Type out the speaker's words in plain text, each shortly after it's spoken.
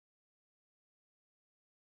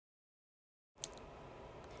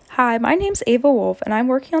Hi, my name's Eva Wolfe, and I'm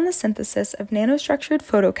working on the synthesis of nanostructured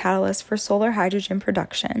photocatalysts for solar hydrogen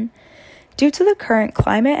production. Due to the current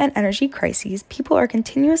climate and energy crises, people are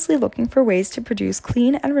continuously looking for ways to produce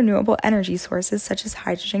clean and renewable energy sources such as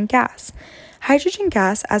hydrogen gas. Hydrogen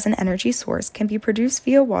gas as an energy source can be produced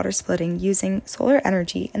via water splitting using solar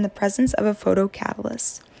energy in the presence of a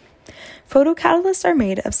photocatalyst. Photocatalysts are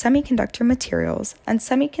made of semiconductor materials, and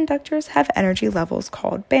semiconductors have energy levels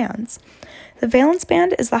called bands. The valence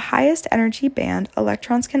band is the highest energy band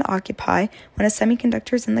electrons can occupy when a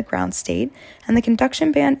semiconductor is in the ground state, and the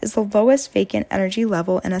conduction band is the lowest vacant energy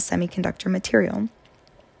level in a semiconductor material.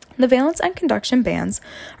 The valence and conduction bands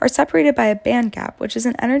are separated by a band gap, which is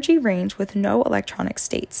an energy range with no electronic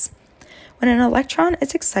states. When an electron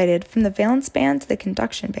is excited from the valence band to the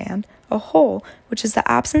conduction band, a hole, which is the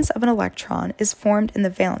absence of an electron, is formed in the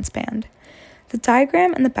valence band. The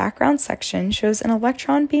diagram in the background section shows an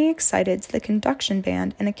electron being excited to the conduction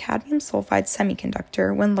band in a cadmium sulfide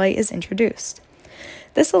semiconductor when light is introduced.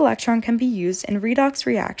 This electron can be used in redox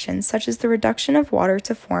reactions such as the reduction of water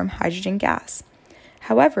to form hydrogen gas.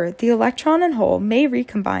 However, the electron and hole may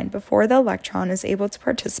recombine before the electron is able to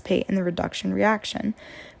participate in the reduction reaction,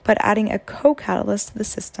 but adding a co-catalyst to the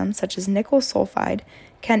system, such as nickel sulfide,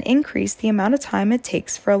 can increase the amount of time it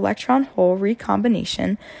takes for electron-hole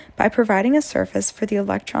recombination by providing a surface for the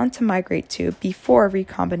electron to migrate to before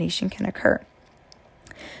recombination can occur.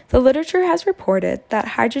 The literature has reported that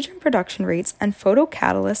hydrogen production rates and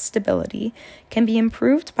photocatalyst stability can be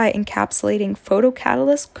improved by encapsulating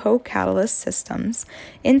photocatalyst-co-catalyst systems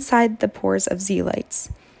inside the pores of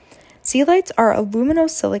zeolites. Zeolites are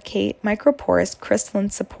aluminosilicate microporous crystalline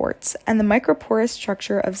supports, and the microporous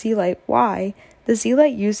structure of zeolite Y, the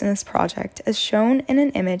zeolite used in this project, is shown in an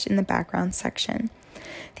image in the background section.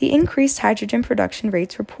 The increased hydrogen production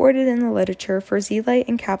rates reported in the literature for zeolite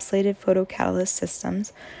encapsulated photocatalyst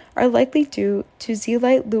systems are likely due to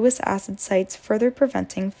zeolite Lewis acid sites further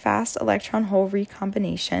preventing fast electron-hole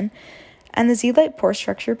recombination, and the zeolite pore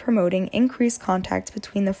structure promoting increased contact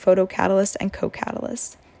between the photocatalyst and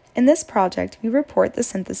co-catalyst. In this project, we report the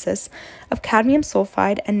synthesis of cadmium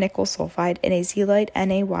sulfide and nickel sulfide in a zeolite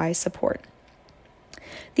NaY support.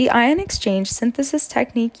 The ion exchange synthesis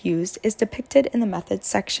technique used is depicted in the methods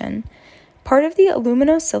section. Part of the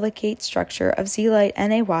aluminosilicate structure of zeolite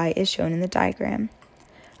NaY is shown in the diagram.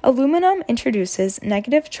 Aluminum introduces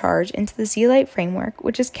negative charge into the zeolite framework,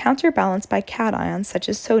 which is counterbalanced by cations such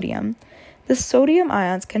as sodium. The sodium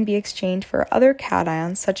ions can be exchanged for other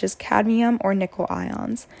cations such as cadmium or nickel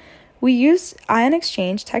ions. We use ion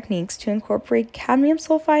exchange techniques to incorporate cadmium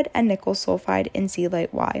sulfide and nickel sulfide in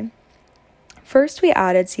zeolite Y. First, we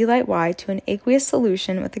added zeolite Y to an aqueous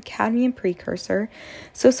solution with a cadmium precursor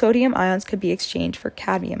so sodium ions could be exchanged for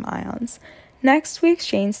cadmium ions. Next, we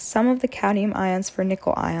exchanged some of the cadmium ions for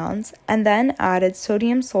nickel ions, and then added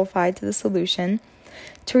sodium sulfide to the solution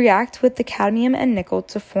to react with the cadmium and nickel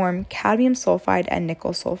to form cadmium sulfide and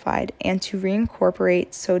nickel sulfide, and to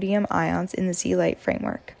reincorporate sodium ions in the zeolite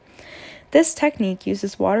framework. This technique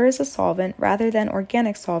uses water as a solvent rather than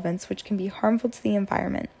organic solvents, which can be harmful to the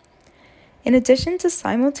environment. In addition to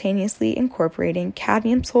simultaneously incorporating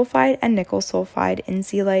cadmium sulfide and nickel sulfide in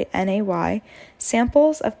zeolite NaY,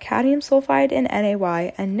 samples of cadmium sulfide in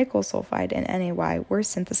NaY and nickel sulfide in NaY were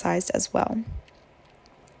synthesized as well.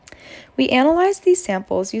 We analyzed these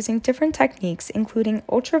samples using different techniques, including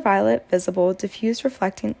ultraviolet visible diffuse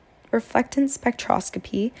reflectance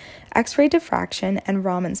spectroscopy, X-ray diffraction, and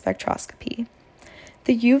Raman spectroscopy.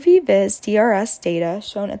 The UV-Vis DRS data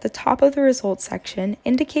shown at the top of the results section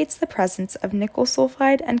indicates the presence of nickel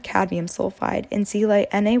sulfide and cadmium sulfide in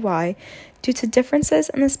zeolite NaY due to differences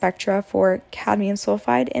in the spectra for cadmium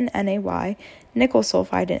sulfide in NaY, nickel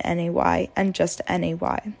sulfide in NaY, and just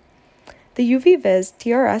NaY. The UV-Vis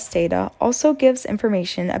DRS data also gives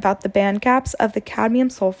information about the band gaps of the cadmium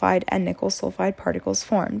sulfide and nickel sulfide particles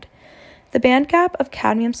formed. The band gap of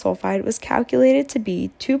cadmium sulfide was calculated to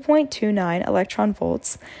be 2.29 electron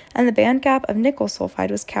volts, and the band gap of nickel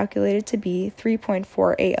sulfide was calculated to be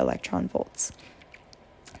 3.48 electron volts.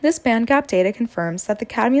 This band gap data confirms that the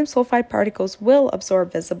cadmium sulfide particles will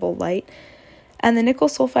absorb visible light, and the nickel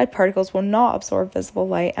sulfide particles will not absorb visible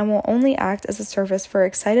light and will only act as a surface for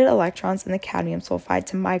excited electrons in the cadmium sulfide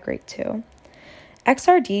to migrate to.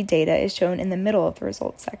 XRD data is shown in the middle of the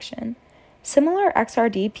results section. Similar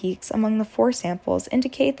XRD peaks among the 4 samples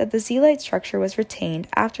indicate that the zeolite structure was retained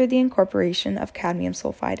after the incorporation of cadmium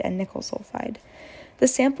sulfide and nickel sulfide. The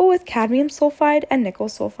sample with cadmium sulfide and nickel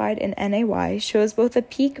sulfide in NaY shows both a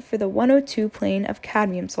peak for the 102 plane of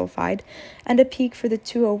cadmium sulfide and a peak for the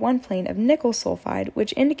 201 plane of nickel sulfide,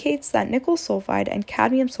 which indicates that nickel sulfide and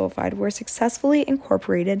cadmium sulfide were successfully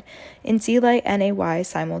incorporated in zeolite NaY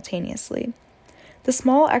simultaneously. The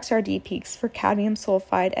small XRD peaks for cadmium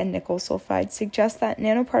sulfide and nickel sulfide suggest that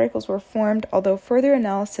nanoparticles were formed, although further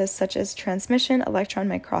analysis such as transmission electron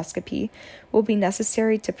microscopy will be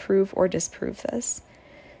necessary to prove or disprove this.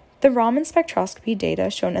 The Raman spectroscopy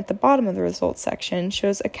data shown at the bottom of the results section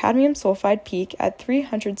shows a cadmium sulfide peak at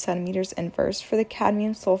 300 centimeters inverse for the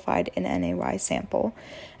cadmium sulfide in NaY sample,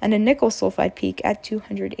 and a nickel sulfide peak at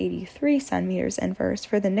 283 centimeters inverse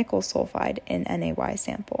for the nickel sulfide in NaY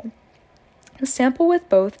sample. The sample with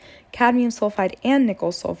both cadmium sulfide and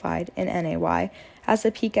nickel sulfide in NaY has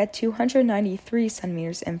a peak at 293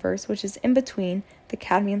 centimeters inverse, which is in between the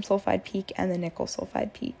cadmium sulfide peak and the nickel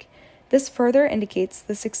sulfide peak. This further indicates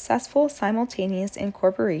the successful simultaneous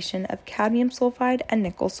incorporation of cadmium sulfide and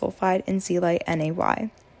nickel sulfide in zeolite NaY.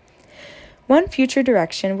 One future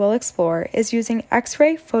direction we'll explore is using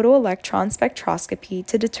X-ray photoelectron spectroscopy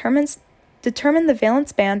to determine the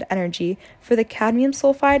valence band energy for the cadmium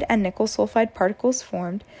sulfide and nickel sulfide particles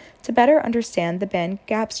formed to better understand the band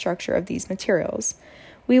gap structure of these materials.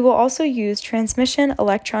 We will also use transmission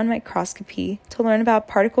electron microscopy to learn about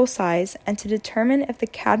particle size and to determine if the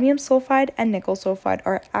cadmium sulfide and nickel sulfide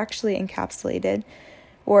are actually encapsulated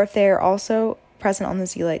or if they are also present on the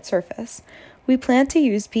zeolite surface. We plan to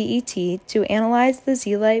use PET to analyze the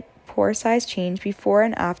zeolite pore size change before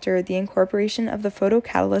and after the incorporation of the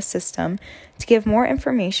photocatalyst system to give more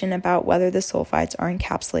information about whether the sulfides are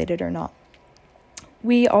encapsulated or not.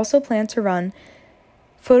 We also plan to run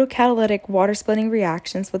photocatalytic water-splitting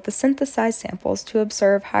reactions with the synthesized samples to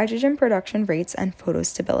observe hydrogen production rates and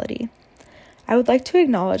photostability. I would like to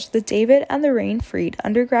acknowledge the David and Lorraine Freed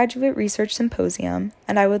Undergraduate Research Symposium,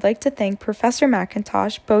 and I would like to thank Professor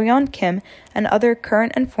McIntosh, Boyeon Kim, and other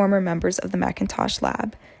current and former members of the McIntosh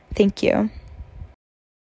Lab. Thank you.